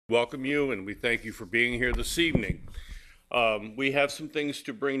welcome you and we thank you for being here this evening. We have some things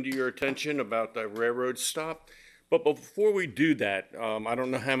to bring to your attention about the railroad stop, but before we do that, I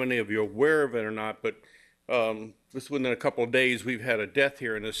don't know how many of you are aware of it or not, but just within a couple of days we've had a death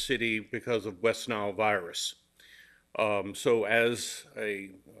here in the city because of West Nile virus. So as a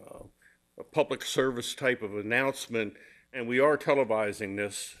public service type of announcement, and we are televising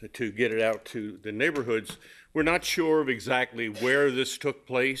this to get it out to the neighborhoods. We're not sure of exactly where this took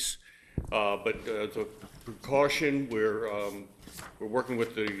place, but as a precaution, we're working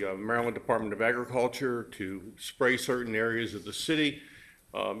with the Maryland Department of Agriculture to spray certain areas of the city.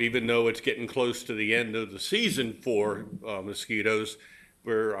 Even though it's getting close to the end of the season for mosquitoes,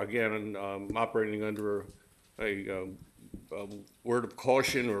 we're again operating under a word of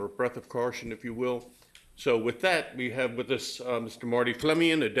caution or a breath of caution, if you will. So with that, we have with us Mr. Marty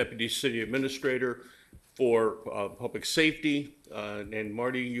Flemian, the Deputy City Administrator for Public Safety. And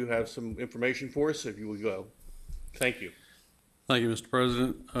Marty, you have some information for us, if you would go. Thank you. Thank you, Mr.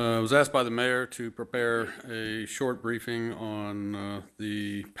 President. I was asked by the mayor to prepare a short briefing on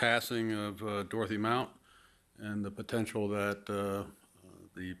the passing of Dorothy Mount and the potential that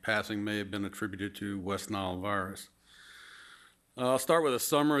the passing may have been attributed to West Nile virus. I'll start with a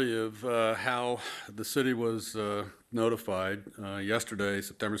summary of how the city was notified. Yesterday,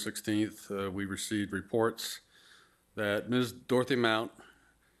 September 16th, we received reports that Ms. Dorothy Mount,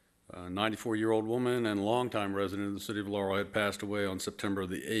 a 94-year-old woman and longtime resident of the city of Laurel, had passed away on September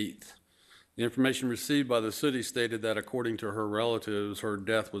the 8th. The information received by the city stated that according to her relatives, her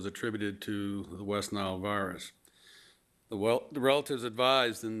death was attributed to the West Nile virus. The relatives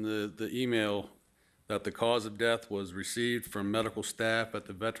advised in the email that the cause of death was received from medical staff at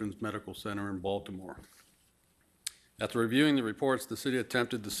the Veterans Medical Center in Baltimore. After reviewing the reports, the city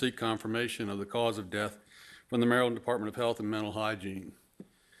attempted to seek confirmation of the cause of death from the Maryland Department of Health and Mental Hygiene.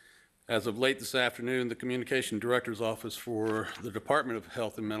 As of late this afternoon, the Communication Director's Office for the Department of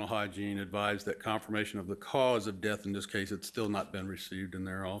Health and Mental Hygiene advised that confirmation of the cause of death in this case had still not been received in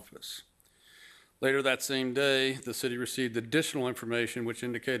their office. Later that same day, the city received additional information which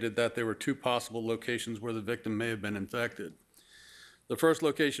indicated that there were two possible locations where the victim may have been infected. The first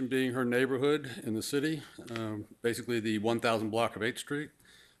location being her neighborhood in the city, basically the 1000 block of 8th Street.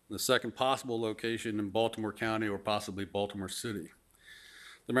 The second possible location in Baltimore County or possibly Baltimore City.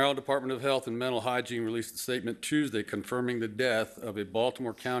 The Maryland Department of Health and Mental Hygiene released a statement Tuesday confirming the death of a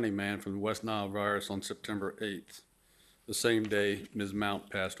Baltimore County man from the West Nile virus on September 8th, the same day Ms.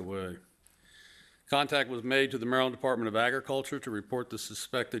 Mount passed away. Contact was made to the Maryland Department of Agriculture to report the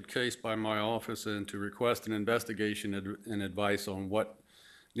suspected case by my office and to request an investigation and advice on what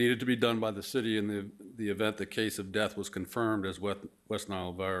needed to be done by the city in the event the case of death was confirmed as West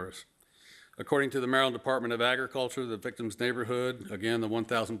Nile virus. According to the Maryland Department of Agriculture, the victim's neighborhood, again the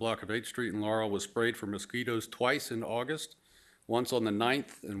 1000 block of 8th Street in Laurel, was sprayed for mosquitoes twice in August, once on the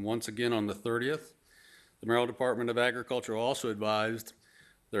 9th and once again on the 30th. The Maryland Department of Agriculture also advised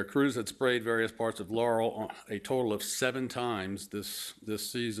their crews had sprayed various parts of Laurel a total of 7 times this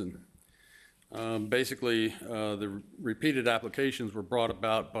season. Basically, the repeated applications were brought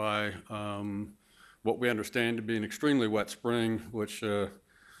about by what we understand to be an extremely wet spring, which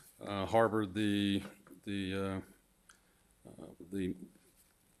harbored the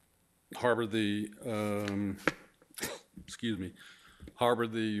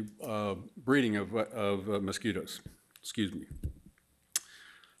breeding of mosquitoes. Excuse me.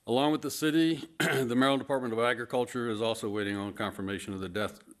 Along with the city, the Maryland Department of Agriculture is also waiting on confirmation of the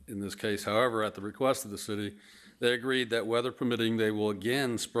death in this case. However, at the request of the city, they agreed that weather permitting, they will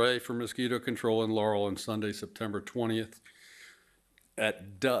again spray for mosquito control in Laurel on Sunday, September 20th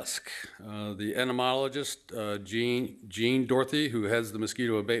at dusk. The entomologist, Jean Dorothy, who heads the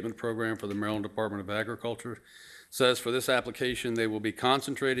mosquito abatement program for the Maryland Department of Agriculture, says for this application, they will be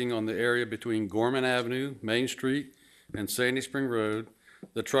concentrating on the area between Gorman Avenue, Main Street, and Sandy Spring Road.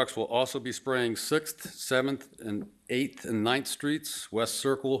 The trucks will also be spraying 6th, 7th, and 8th and 9th Streets, West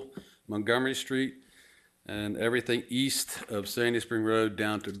Circle, Montgomery Street, and everything east of Sandy Spring Road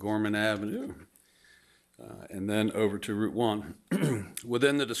down to Gorman Avenue, and then over to Route 1.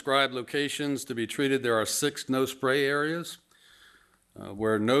 Within the described locations to be treated, there are 6 no-spray areas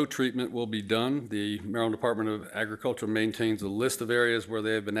where no treatment will be done. The Maryland Department of Agriculture maintains a list of areas where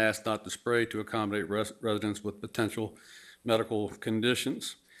they have been asked not to spray to accommodate residents with potential medical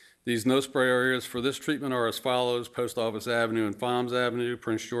conditions. These no-spray areas for this treatment are as follows: Post Office Avenue and Fombs Avenue,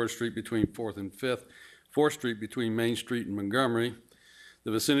 Prince George Street between 4th and 5th, 4th Street between Main Street and Montgomery, the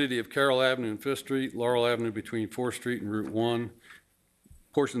vicinity of Carroll Avenue and 5th Street, Laurel Avenue between 4th Street and Route 1,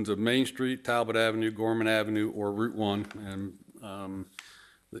 portions of Main Street, Talbot Avenue, Gorman Avenue, or Route 1, and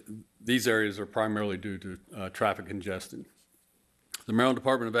These areas are primarily due to traffic congestion. The Maryland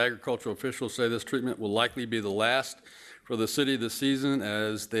Department of Agricultural officials say this treatment will likely be the last for the city this season,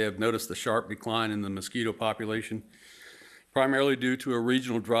 as they have noticed a sharp decline in the mosquito population, primarily due to a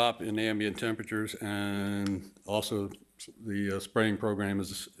regional drop in ambient temperatures, and also the spraying program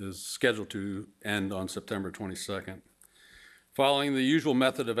is scheduled to end on September 22nd. Following the usual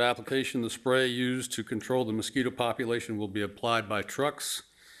method of application, the spray used to control the mosquito population will be applied by trucks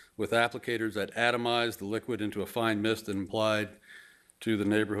with applicators that atomize the liquid into a fine mist and applied to the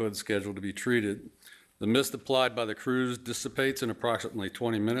neighborhood scheduled to be treated. The mist applied by the crews dissipates in approximately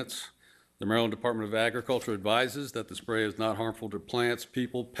 20 minutes. The Maryland Department of Agriculture advises that the spray is not harmful to plants,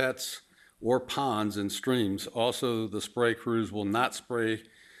 people, pets, or ponds and streams. Also, the spray crews will not spray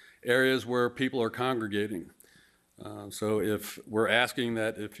areas where people are congregating. So if we're asking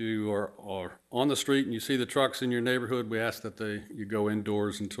that if you are on the street and you see the trucks in your neighborhood, we ask that you go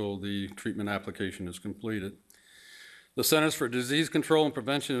indoors until the treatment application is completed. The Centers for Disease Control and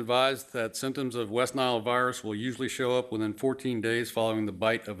Prevention advised that symptoms of West Nile virus will usually show up within 14 days following the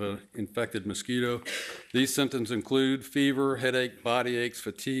bite of an infected mosquito. These symptoms include fever, headache, body aches,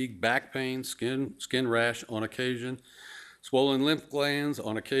 fatigue, back pain, skin rash on occasion, swollen lymph glands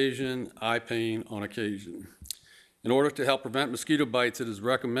on occasion, eye pain on occasion. In order to help prevent mosquito bites, it is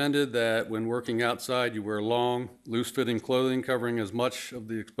recommended that when working outside, you wear long, loose-fitting clothing covering as much of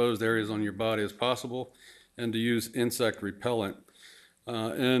the exposed areas on your body as possible, and to use insect repellent.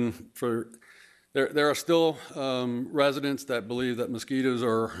 There are still residents that believe that mosquitoes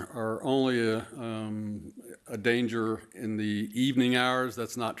are only a danger in the evening hours.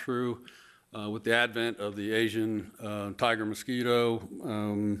 That's not true. With the advent of the Asian tiger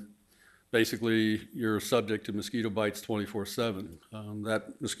mosquito, basically you're subject to mosquito bites 24/7.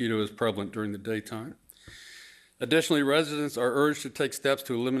 That mosquito is prevalent during the daytime. Additionally, residents are urged to take steps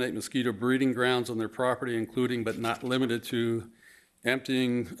to eliminate mosquito breeding grounds on their property, including but not limited to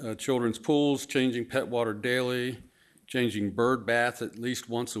emptying children's pools, changing pet water daily, changing bird baths at least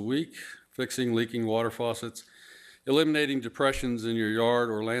once a week, fixing leaking water faucets, eliminating depressions in your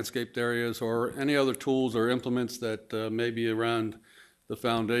yard or landscaped areas, or any other tools or implements that may be around the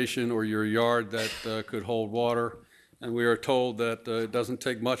foundation or your yard that could hold water. And we are told that it doesn't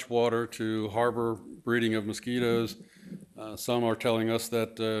take much water to harbor breeding of mosquitoes. Some are telling us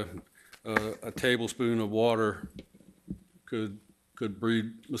that a tablespoon of water could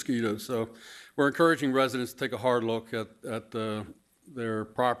breed mosquitoes. So we're encouraging residents to take a hard look at their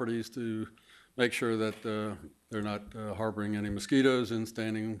properties to make sure that they're not harboring any mosquitoes in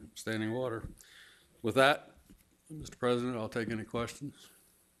standing water. With that, Mr. President, I'll take any questions.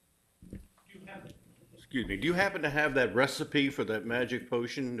 Excuse me, do you happen to have that recipe for that magic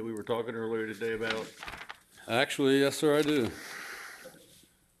potion that we were talking earlier today about? Actually, yes, sir, I do.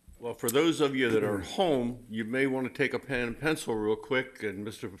 Well, for those of you that are home, you may want to take a pen and pencil real quick, and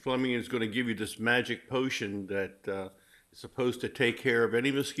Mr. Fleming is going to give you this magic potion that is supposed to take care of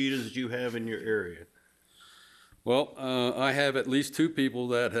any mosquitoes that you have in your area. Well, I have at least 2 people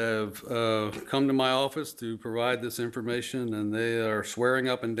that have come to my office to provide this information, and they are swearing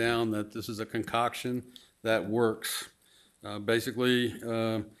up and down that this is a concoction that works. Basically,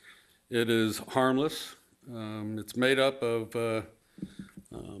 it is harmless. It's made up of,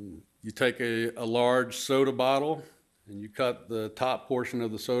 you take a large soda bottle, and you cut the top portion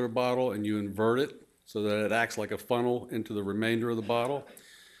of the soda bottle, and you invert it so that it acts like a funnel into the remainder of the bottle.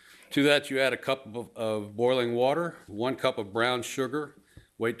 To that, you add a cup of boiling water, 1 cup of brown sugar.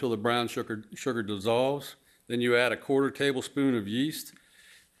 Wait till the brown sugar dissolves. Then you add a 1/4 tablespoon of yeast,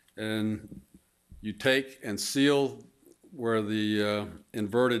 and you take and seal where the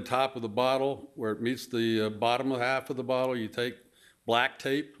inverted top of the bottle, where it meets the bottom half of the bottle. You take black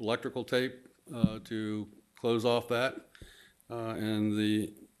tape, electrical tape, to close off that. And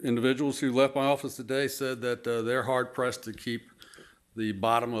the individuals who left my office today said that they're hard pressed to keep the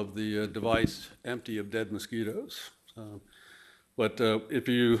bottom of the device empty of dead mosquitoes. But if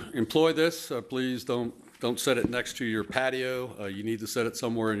you employ this, please don't set it next to your patio. You need to set it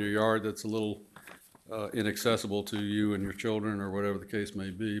somewhere in your yard that's a little inaccessible to you and your children, or whatever the case may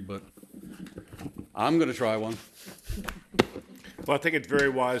be. But I'm going to try one. Well, I think it's very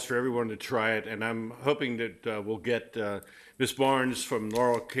wise for everyone to try it, and I'm hoping that we'll get Ms. Barnes from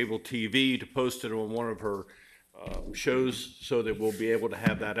Laurel Cable TV to post it on one of her shows, so that we'll be able to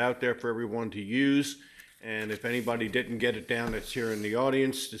have that out there for everyone to use. And if anybody didn't get it down that's here in the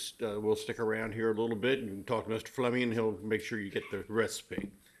audience, just we'll stick around here a little bit and you can talk to Mr. Fleming, and he'll make sure you get the recipe.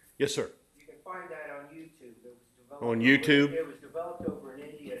 Yes, sir. You can find that on YouTube. It was developed On YouTube? It was developed over in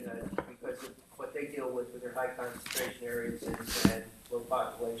India because of what they deal with their high concentration areas, and low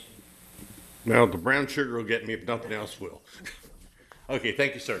population. Well, the brown sugar will get me if nothing else will. Okay,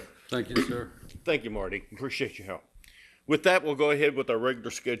 thank you, sir. Thank you, sir. Thank you, Marty. Appreciate your help. With that, we'll go ahead with our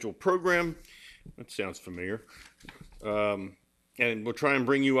regular scheduled program. That sounds familiar. And we'll try and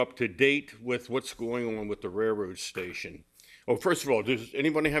bring you up to date with what's going on with the railroad station. Oh, first of all, does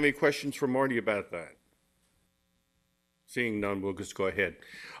anybody have any questions for Marty about that? Seeing none, we'll just go ahead.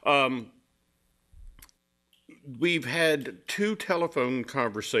 We've had 2 telephone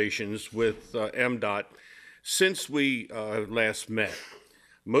conversations with MDOT since we last met.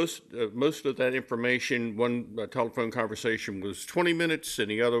 Most of that information, one telephone conversation was 20 minutes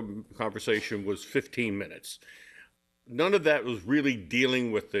and the other conversation was 15 minutes. None of that was really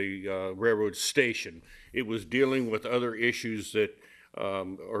dealing with the railroad station. It was dealing with other issues that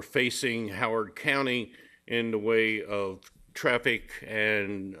are facing Howard County in the way of traffic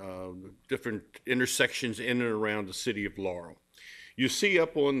and different intersections in and around the city of Laurel. You see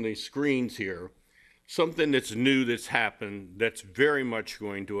up on the screens here something that's new that's happened that's very much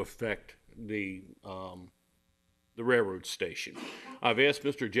going to affect the railroad station. I've asked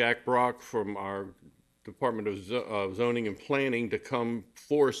Mr. Jack Brock from our Department of Zoning and Planning to come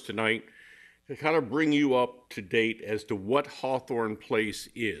for us tonight to kind of bring you up to date as to what Hawthorne Place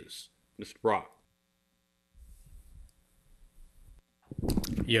is. Mr. Brock.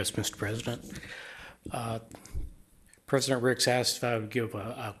 Yes, Mr. President. President Ricks asked if I would give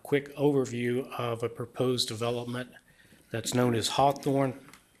a quick overview of a proposed development that's known as Hawthorne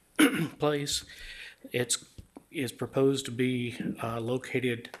Place. It is proposed to be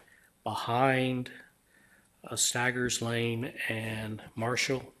located behind Staggers Lane and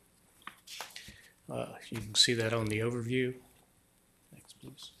Marshall. You can see that on the overview. Next,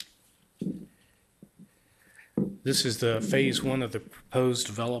 please. This is the phase 1 of the proposed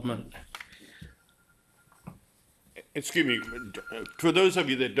development. Excuse me, for those of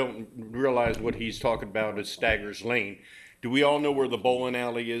you that don't realize what he's talking about is Staggers Lane, do we all know where the bowling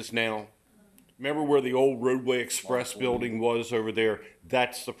alley is now? Remember where the old Roadway Express building was over there?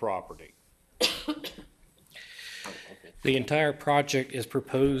 That's the property. The entire project is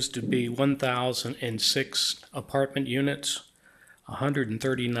proposed to be 1,006 apartment units,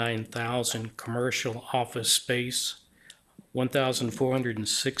 139,000 commercial office space,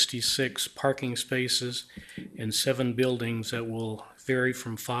 1,466 parking spaces, and 7 buildings that will vary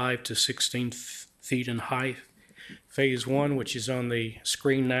from 5 to 16 feet in height. Phase 1, which is on the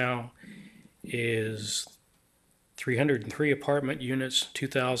screen now, is 303 apartment units,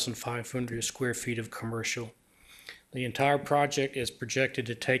 2,500 square feet of commercial. The entire project is projected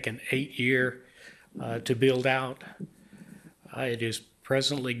to take an 8-year to build out. It is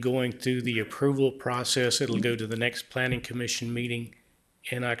presently going through the approval process. It'll go to the next Planning Commission meeting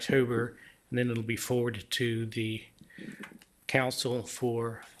in October, and then it'll be forwarded to the council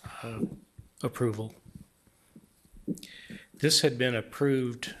for approval. This had been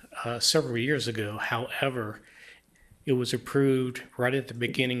approved several years ago. However, it was approved right at the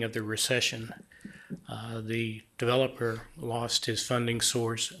beginning of the recession. The developer lost his funding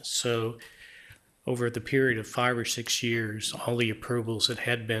source, so over the period of 5 or 6 years, all the approvals that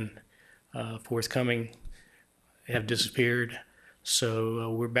had been forthcoming have disappeared.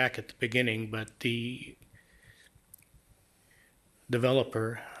 So we're back at the beginning, but the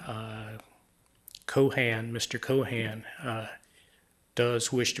developer, Mr. Cohan,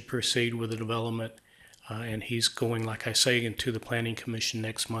 does wish to proceed with the development, and he's going, like I say, into the Planning Commission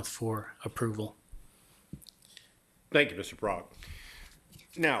next month for approval. Thank you, Mr. Brock.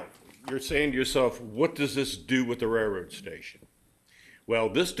 Now, you're saying to yourself, what does this do with the railroad station? Well,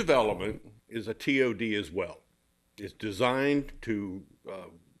 this development is a TOD as well. It's designed to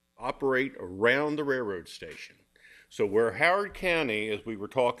operate around the railroad station. So where Howard County, as we were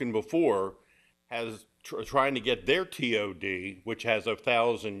talking before, has trying to get their TOD, which has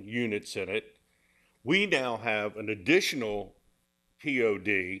 1,000 units in it, we now have an additional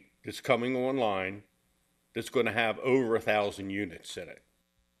TOD that's coming online that's going to have over 1,000 units in it.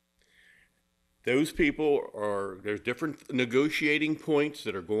 Those people there's different negotiating points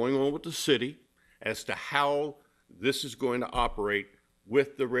that are going on with the city as to how this is going to operate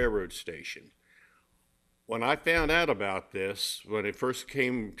with the railroad station. When I found out about this, when it first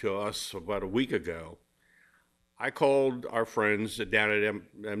came to us about a week ago, I called our friends down at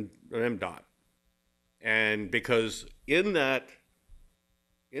MDOT. And because in that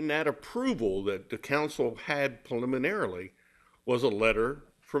approval that the council had preliminarily was a letter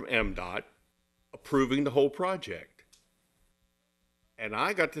from MDOT approving the whole project. And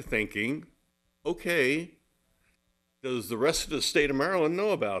I got to thinking, okay, does the rest of the state of Maryland know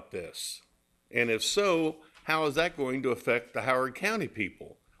about this? And if so, how is that going to affect the Howard County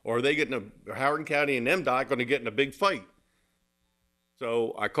people? Or are they getting Howard County and MDOT going to get in a big fight?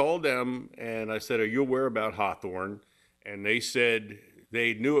 So I called them and I said, are you aware about Hawthorne? And they said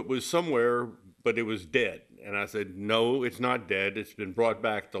they knew it was somewhere, but it was dead. And I said, no, it's not dead. It's been brought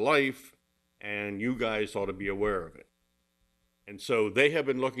back to life, and you guys ought to be aware of it. And so they have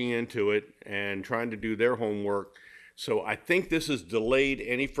been looking into it and trying to do their homework. So I think this has delayed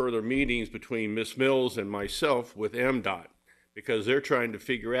any further meetings between Ms. Mills and myself with MDOT, because they're trying to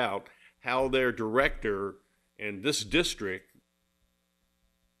figure out how their director in this district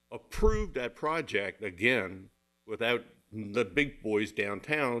approved that project again without the big boys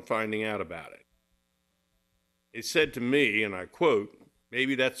downtown finding out about it. It said to me, and I quote,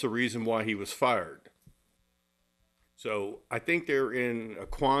 maybe that's the reason why he was fired. So I think they're in a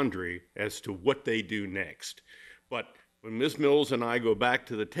quandary as to what they do next. But when Ms. Mills and I go back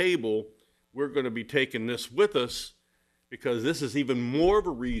to the table, we're going to be taking this with us, because this is even more of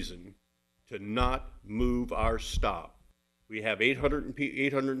a reason to not move our stop. We have 800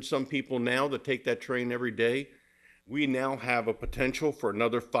 and some people now that take that train every day. We now have a potential for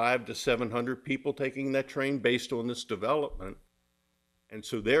another 500 to 700 people taking that train based on this development. And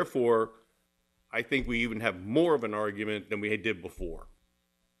so therefore, I think we even have more of an argument than we did before.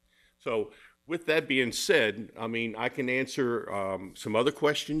 So with that being said, I mean, I can answer some other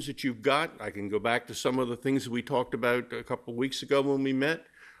questions that you've got. I can go back to some of the things that we talked about a couple of weeks ago when we met.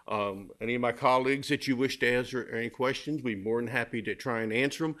 Any of my colleagues that you wish to answer any questions, we'd be more than happy to try and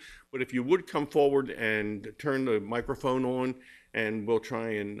answer them. But if you would come forward and turn the microphone on, and we'll try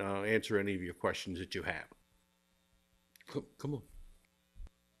and answer any of your questions that you have. Come on.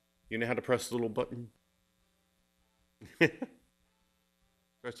 You know how to press the little button?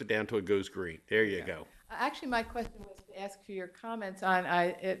 Press it down till it goes green. There you go. Actually, my question was to ask for your comments on,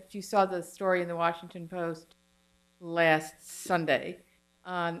 if you saw the story in the Washington Post last Sunday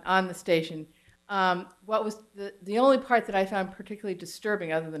on the station. What was the only part that I found particularly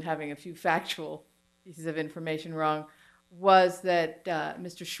disturbing, other than having a few factual pieces of information wrong, was that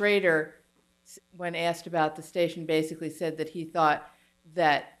Mr. Schrader, when asked about the station, basically said that he thought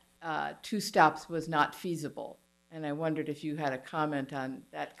that 2 stops was not feasible. And I wondered if you had a comment on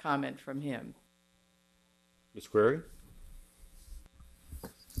that comment from him. Ms. Query?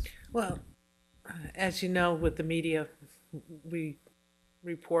 Well, as you know, with the media, we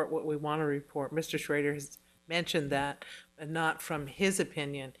report what we want to report. Mr. Schrader has mentioned that, but not from his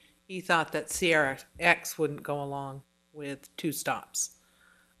opinion. He thought that CRX wouldn't go along with 2 stops.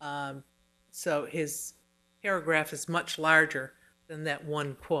 So his paragraph is much larger than that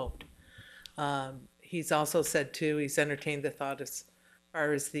one quote. He's also said, too, he's entertained the thought as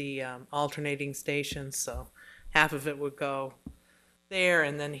far as the alternating stations, so half of it would go there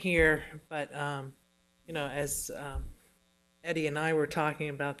and then here. But, you know, as Eddie and I were talking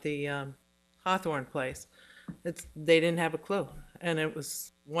about the Hawthorne place, they didn't have a clue. And it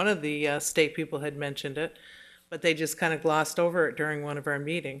was one of the state people had mentioned it, but they just kind of glossed over it during one of our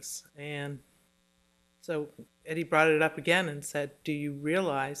meetings. And so Eddie brought it up again and said, do you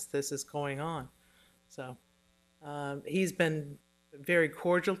realize this is going on? So he's been very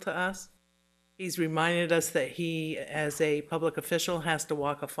cordial to us. He's reminded us that he, as a public official, has to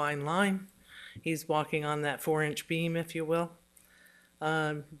walk a fine line. He's walking on that 4-inch beam, if you will.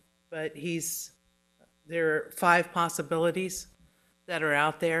 But there are 5 possibilities that are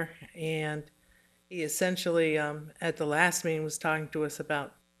out there, and he essentially, at the last meeting, was talking to us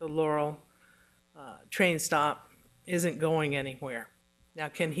about the Laurel Train Stop isn't going anywhere. Now,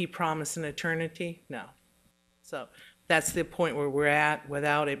 can he promise an eternity? No. So that's the point where we're at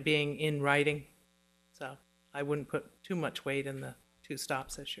without it being in writing. So I wouldn't put too much weight in the 2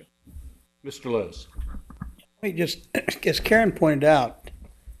 stops issue. Mr. Liz? Just, as Karen pointed out,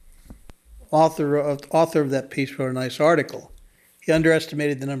 author of that piece wrote a nice article. He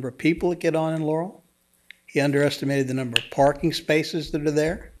underestimated the number of people that get on in Laurel. He underestimated the number of parking spaces that are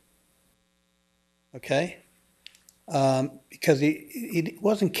there. Okay? Because he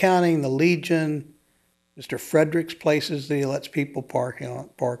wasn't counting the Legion, Mr. Frederick's places that he lets people park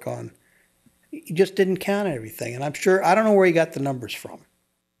on. He just didn't count everything. And I'm sure, I don't know where he got the numbers from.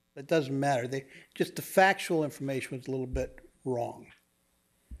 It doesn't matter. Just the factual information was a little bit wrong.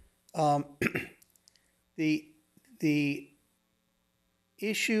 The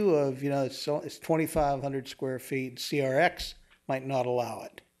issue of, it's 2,500 square feet, CRX might not allow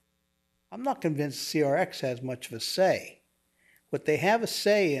it. I'm not convinced CRX has much of a say. What they have a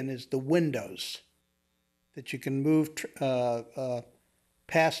say in is the windows that you can move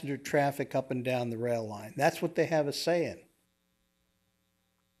passenger traffic up and down the rail line. That's what they have a say in.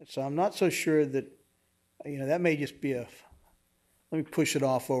 So I'm not so sure that that may just be let me push it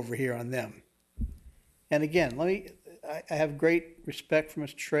off over here on them. And again, I have great respect for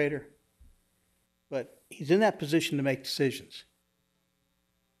Mr. Schrader, but he's in that position to make decisions,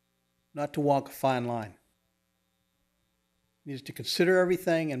 not to walk a fine line. He needs to consider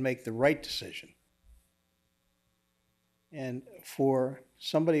everything and make the right decision. And for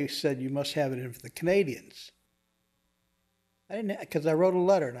somebody who said you must have it in for the Canadians, I didn't, because I wrote a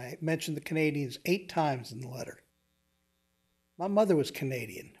letter and I mentioned the Canadians 8 times in the letter. My mother was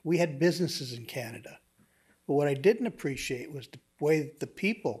Canadian. We had businesses in Canada. But what I didn't appreciate was the way that the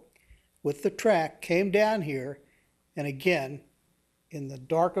people with the track came down here, and again, in the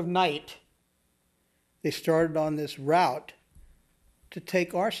dark of night, they started on this route to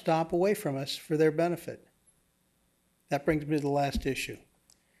take our stop away from us for their benefit. That brings me to the last issue.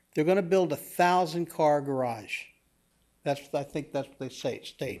 They're going to build a 1,000-car garage. I think that's what they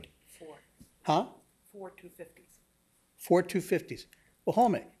state. 4. Huh? 4 250s. 4 250s. Well, hold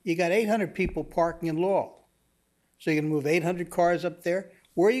on a minute. You got 800 people parking in Laurel. So you're going to move 800 cars up there?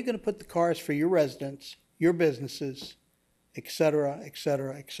 Where are you going to put the cars for your residents, your businesses, et cetera, et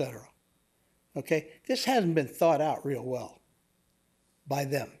cetera, et cetera? Okay? This hasn't been thought out real well by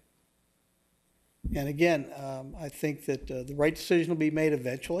them. And again, I think that the right decision will be made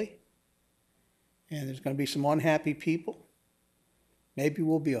eventually. And there's going to be some unhappy people. Maybe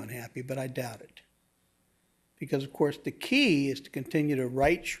we'll be unhappy, but I doubt it. Because, of course, the key is to continue to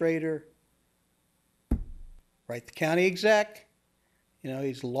write Schrader, write the county exec.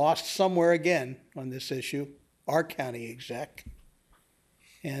 He's lost somewhere again on this issue, our county exec,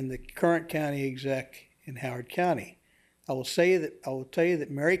 and the current county exec in Howard County. I will tell you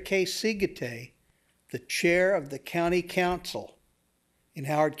that Mary Kay Sigate, the chair of the county council in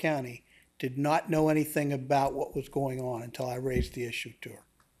Howard County, did not know anything about what was going on until I raised the issue to her.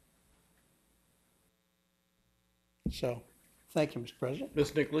 So, thank you, Mr. President.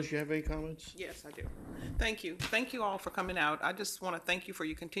 Ms. Nicholas, you have any comments? Yes, I do. Thank you. Thank you all for coming out. I just want to thank you for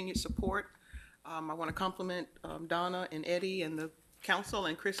your continued support. I want to compliment Donna and Eddie and the council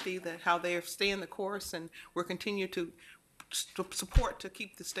and Christy how they're staying the course, and we're continue to support to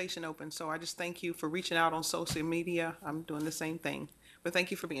keep the station open. So I just thank you for reaching out on social media. I'm doing the same thing. But thank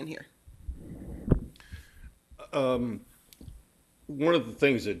you for being here. One of the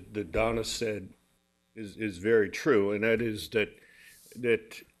things that Donna said is very true, and that is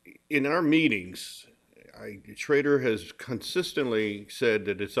that in our meetings, Schrader has consistently said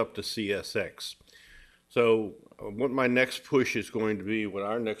that it's up to CSX. So what my next push is going to be, what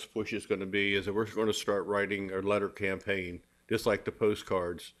our next push is going to be, is that we're going to start writing a letter campaign, just like the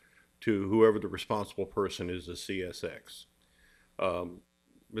postcards, to whoever the responsible person is at CSX.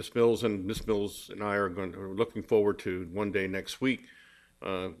 Ms. Mills and I are looking forward to one day next week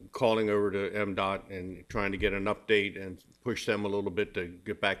calling over to MDOT and trying to get an update and push them a little bit to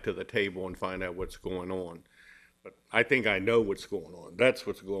get back to the table and find out what's going on. But I think I know what's going on. That's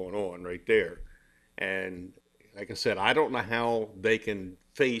what's going on right there. And like I said, I don't know how they can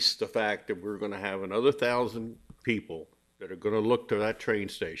face the fact that we're going to have another 1,000 people that are going to look to that train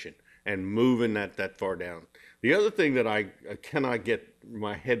station and moving that far down. The other thing that I cannot get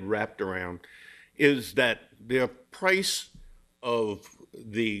my head wrapped around is that the price of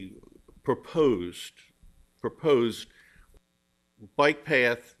the proposed bike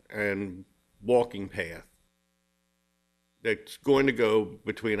path and walking path that's going to go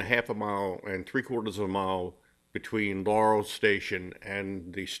between a half a mile and 3/4 of a mile between Laurel Station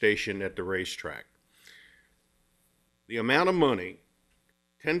and the station at the racetrack. The amount of money,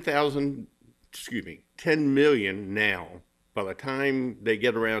 $10 million now, by the time they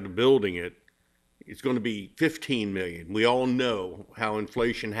get around to building it, it's going to be $15 million. We all know how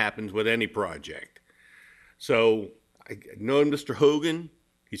inflation happens with any project. So I know Mr. Hogan,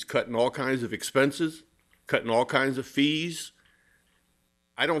 he's cutting all kinds of expenses, cutting all kinds of fees.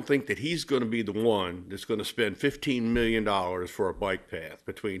 I don't think that he's going to be the one that's going to spend $15 million for a bike path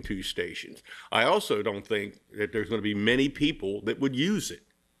between 2 stations. I also don't think that there's going to be many people that would use it.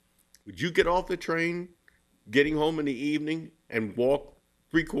 Would you get off the train, getting home in the evening, and walk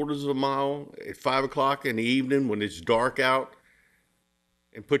 3/4 of a mile at 5 o'clock in the evening when it's dark out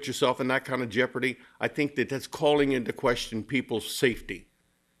and put yourself in that kind of jeopardy? I think that that's calling into question people's safety.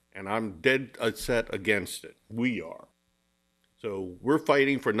 And I'm dead set against it. We are. So we're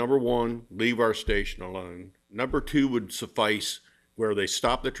fighting for number 1, leave our station alone. Number 2 would suffice, where they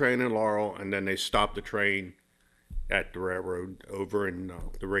stop the train in Laurel and then they stop the train at the railroad over in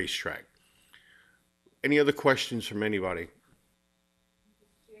the racetrack. Any other questions from anybody?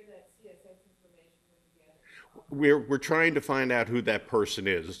 we're trying to find out who that person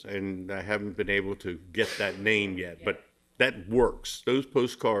is, and I haven't been able to get that name yet, but that works. Those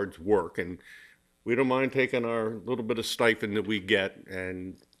postcards work, and we don't mind taking our little bit of stipend that we get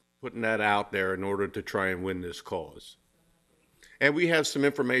and putting that out there in order to try and win this cause. And we have some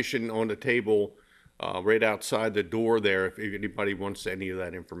information on the table right outside the door there if anybody wants any of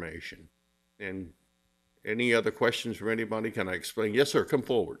that information. And any other questions from anybody? Can I explain? Yes, sir. Come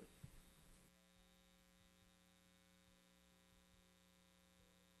forward.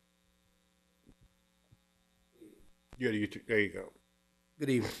 Yeah, there you go. Good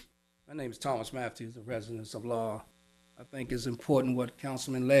evening. My name is Thomas Matthews, the resident of Laurel. I think it's important what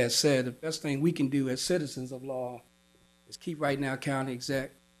Councilman Ladd said. The best thing we can do as citizens of Laurel is keep right now county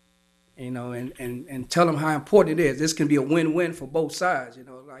exec, and tell them how important it is. This can be a win-win for both sides,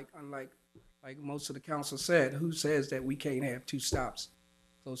 unlike most of the council said, who says that we can't have two stops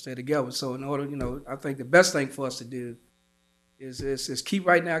close there together. So in order, I think the best thing for us to do is keep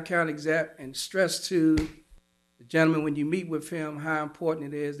right now county exec and stress to the gentleman, when you meet with him, how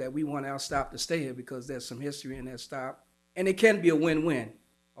important it is that we want our stop to stay here because there's some history in that stop. And it can be a win-win.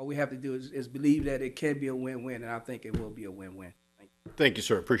 All we have to do is believe that it can be a win-win, and I think it will be a win-win. Thank you. Thank you,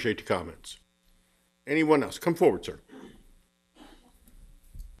 sir. Appreciate the comments. Anyone else? Come forward, sir.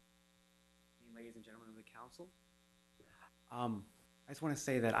 Ladies and gentlemen of the council, I just want to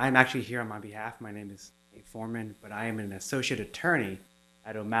say that I'm actually here on my behalf. My name is Nate Foreman, but I am an associate attorney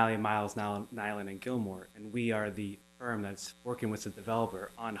at O'Malley, Miles, Nyland, and Gilmore, and we are the firm that's working with the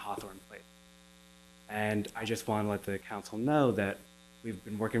developer on Hawthorne Place. And I just want to let the council know that we've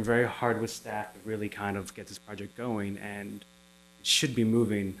been working very hard with staff to really kind of get this project going, and it should be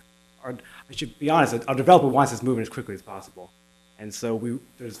moving. I should be honest, our developer wants this moving as quickly as possible. And so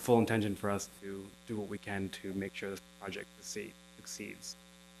there's full intention for us to do what we can to make sure this project succeeds.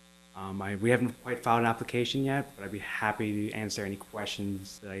 We haven't quite filed an application yet, but I'd be happy to answer any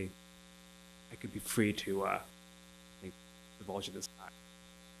questions that I could be free to divulge at this time.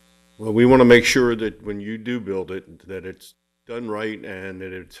 Well, we want to make sure that when you do build it, that it's done right and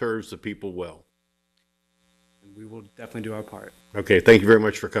that it serves the people well. And we will definitely do our part. Okay, thank you very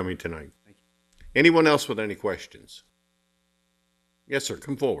much for coming tonight. Thank you. Anyone else with any questions? Yes, sir,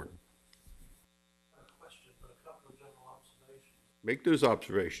 come forward. Not a question, but a couple of general observations. Make those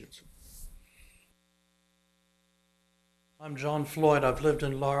observations. I'm John Floyd. I've lived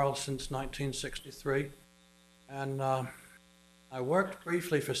in Laurel since 1963, and I worked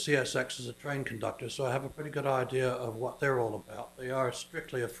briefly for CSX as a train conductor, so I have a pretty good idea of what they're all about. They are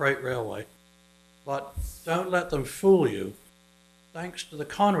strictly a freight railway, but don't let them fool you. Thanks to the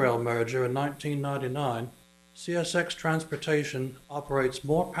Conrail merger in 1999, CSX Transportation operates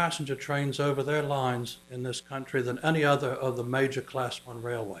more passenger trains over their lines in this country than any other of the major Class 1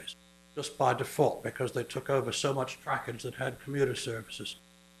 railways, just by default, because they took over so much trackage that had commuter services.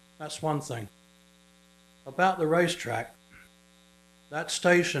 That's one thing. About the racetrack, that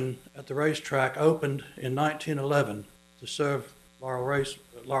station at the racetrack opened in 1911 to serve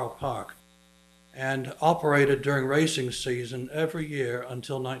Laurel Park and operated during racing season every year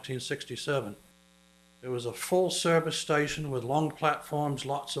until 1967. It was a full-service station with long platforms,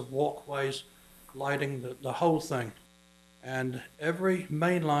 lots of walkways, lighting, the whole thing. And every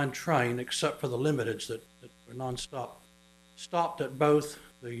mainline train, except for the limiteds that were nonstop, stopped at both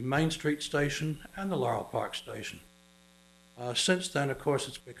the Main Street station and the Laurel Park station. Since then, of course,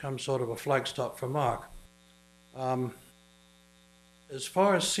 it's become sort of a flag stop for Mark. As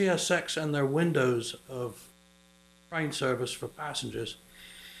far as CSX and their windows of train service for passengers,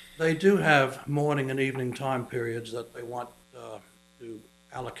 they do have morning and evening time periods that they want to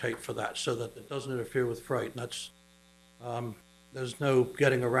allocate for that so that it doesn't interfere with freight. And that's, there's no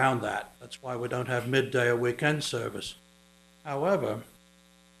getting around that. That's why we don't have midday or weekend service. However,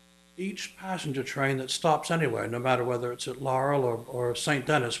 each passenger train that stops anywhere, no matter whether it's at Laurel or St.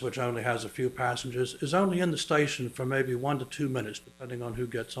 Denis, which only has a few passengers, is only in the station for maybe 1 to 2 minutes, depending on who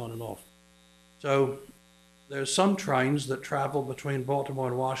gets on and off. So there's some trains that travel between Baltimore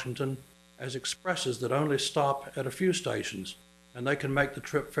and Washington as expresses that only stop at a few stations, and they can make the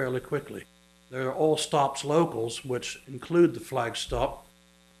trip fairly quickly. There are all stops locals, which include the flag stop,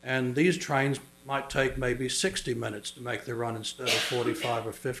 and these trains might take maybe 60 minutes to make the run instead of 45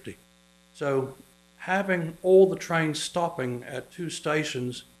 or 50. So having all the trains stopping at two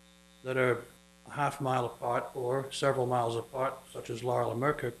stations that are a half mile apart or several miles apart, such as Laurel and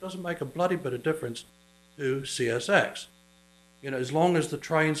Merkirk, doesn't make a bloody bit of difference to CSX. As long as the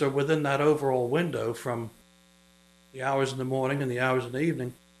trains are within that overall window from the hours in the morning and the hours in the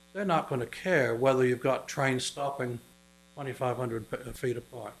evening, they're not going to care whether you've got trains stopping 2,500 feet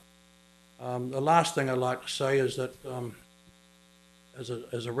apart. The last thing I'd like to say is that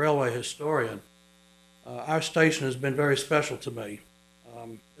as a railway historian, our station has been very special to me.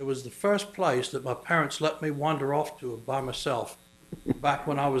 It was the first place that my parents let me wander off to by myself back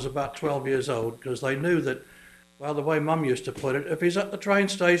when I was about 12 years old, because they knew that, well, the way Mum used to put it, if he's at the train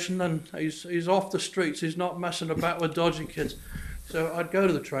station and he's off the streets, he's not messing about with dodgy kids. So I'd go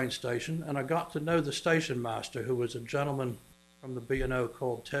to the train station, and I got to know the station master, who was a gentleman from the B&O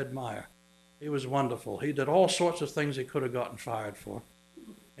called Ted Meyer. He was wonderful. He did all sorts of things he could have gotten fired for.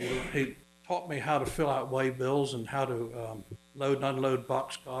 He taught me how to fill out waybills and how to load and unload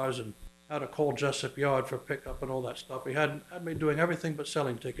boxcars and how to call Jessup Yard for pickup and all that stuff. He had me doing everything but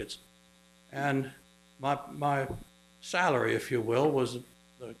selling tickets. And my salary, if you will, was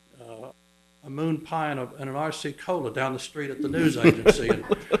a moon pie and an RC Cola down the street at the news agency.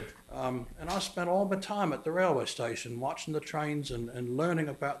 And I spent all my time at the railway station watching the trains and learning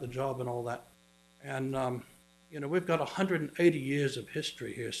about the job and all that. And you know, we've got 180 years of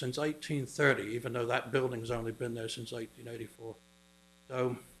history here since 1830, even though that building's only been there since 1884.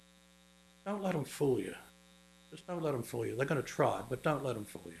 So don't let them fool you. Just don't let them fool you. They're going to try, but don't let them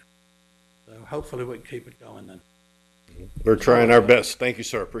fool you. So hopefully we can keep it going then. We're trying our best. Thank you,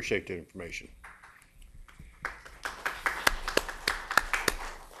 sir. Appreciate the information.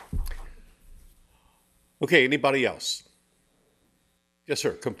 Okay, anybody else? Yes,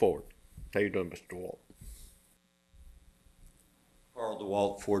 sir. Come forward. How you doing, Mr. DeWalt? Carl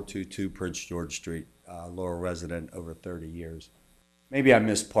DeWalt, 422 Prince George Street, Laurel resident over 30 years. Maybe I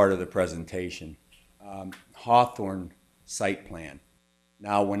missed part of the presentation. Hawthorne site plan.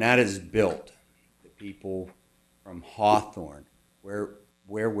 Now, when that is built, the people from Hawthorne, where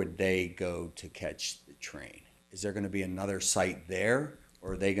would they go to catch the train? Is there going to be another site there,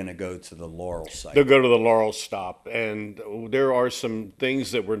 or are they going to go to the Laurel site? They'll go to the Laurel stop, and there are some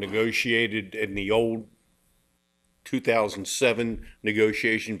things that were negotiated in the old 2007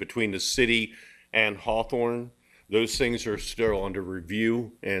 negotiation between the city and Hawthorne. Those things are still under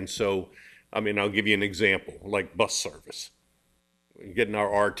review, and so, I mean, I'll give you an example, like bus service. Getting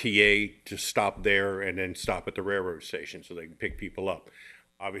our RTA to stop there and then stop at the railroad station so they can pick people up.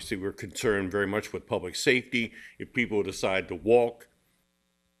 Obviously, we're concerned very much with public safety. If people decide to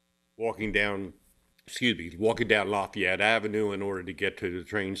walking down Lafayette Avenue in order to get to the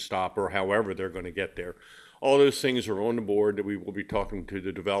train stop, or however they're going to get there. All those things are on the board that we will be talking to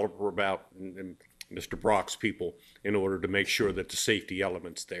the developer about and Mr. Brock's people in order to make sure that the safety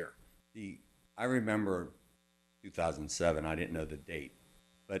element's there. I remember 2007, I didn't know the date,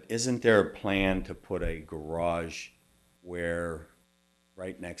 but isn't there a plan to put a garage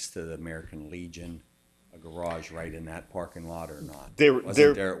right next to the American Legion, a garage right in that parking lot, or not?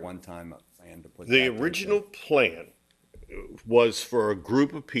 Wasn't there at one time a plan to put the that original plan was for a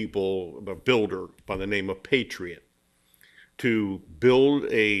group of people, a builder by the name of Patriot, to build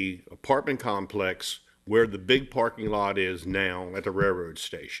a apartment complex where the big parking lot is now at the railroad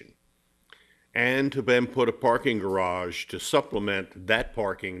station, and to then put a parking garage to supplement that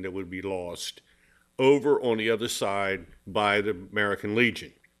parking that would be lost over on the other side by the American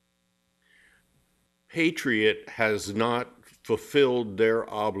Legion. Patriot has not fulfilled their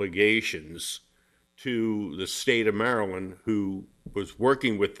obligations to the state of Maryland, who was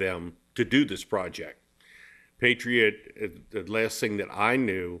working with them to do this project. Patriot, the last thing that I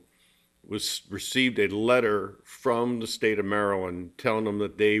knew, received a letter from the state of Maryland telling them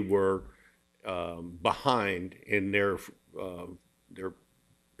that they were behind in their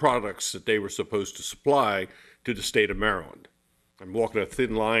products that they were supposed to supply to the state of Maryland. I'm walking a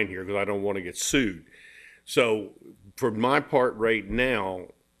thin line here because I don't want to get sued. So for my part right now,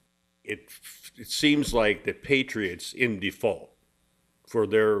 it seems like the Patriots in default for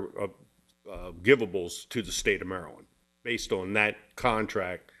their givables to the state of Maryland based on that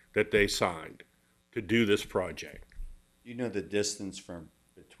contract that they signed to do this project. You know the distance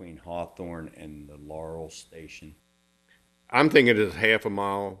between Hawthorne and the Laurel station? I'm thinking it's half a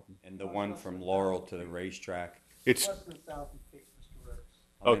mile. And the one from Laurel to the racetrack? It's Less than 1,000 feet, Mr. Rhodes.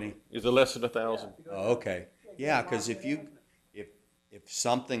 How many? Is it less than 1,000? Oh, okay. Yeah, because if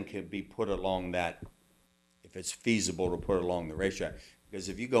something could be put along that, if it's feasible to put along the racetrack, because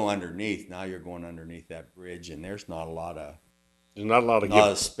if you go underneath, now you're going underneath that bridge, and there's not a lot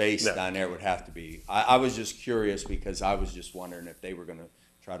of space down there. Would have to be. I was just curious because I was just wondering if they were going to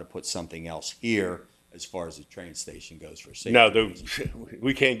try to put something else here as far as the train station goes for safety. No,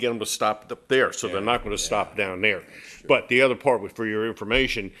 we can't get them to stop up there, so they're not going to stop down there. But the other part, for your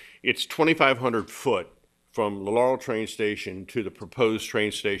information, it's 2,500 foot from the Laurel Train Station to the proposed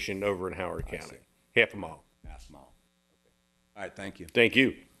train station over in Howard County. Half a mile. Half a mile. Okay. All right, thank you. Thank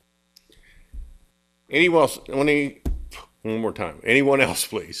you. Anyone else? One more time. Anyone else,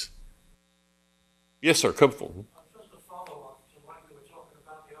 please? Yes, sir. Come forward. Just a follow-up to when we were talking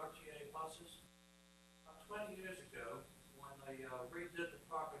about the RTA buses. 20 years ago, when they redid the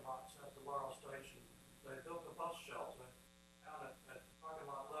parking lots at the Laurel Station, they built a bus shelter down at the parking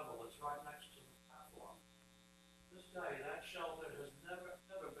lot level. It's right next to the platform. This day, that shelter has never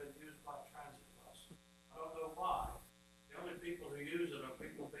been used by a transit bus. I don't know why. The only people who use it are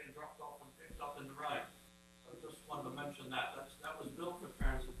people being dropped off and picked up in the rain. So just wanted to mention that. That was built for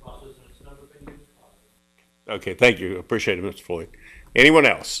transit buses and it's never been used by them. Okay, thank you. Appreciate it, Mr. Floyd. Anyone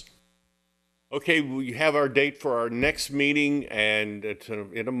else? Okay, we have our date for our next meeting, and it's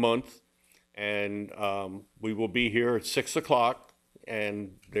in a month, and we will be here at 6 o'clock,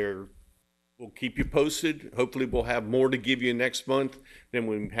 and we'll keep you posted. Hopefully, we'll have more to give you next month than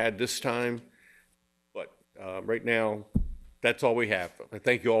we've had this time. But right now, that's all we have. I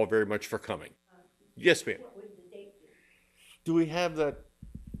thank you all very much for coming. Yes, ma'am. What would the date be? Do we have that?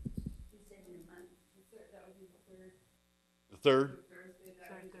 You said in a month. That would be the The third. third? Thursday,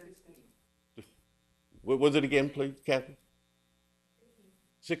 that would be 16th. What was it again, please, Kathy?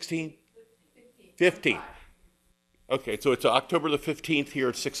 16? 15. Okay, so it's October the 15th here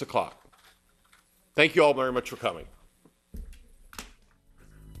at 6 o'clock. Thank you all very much for coming.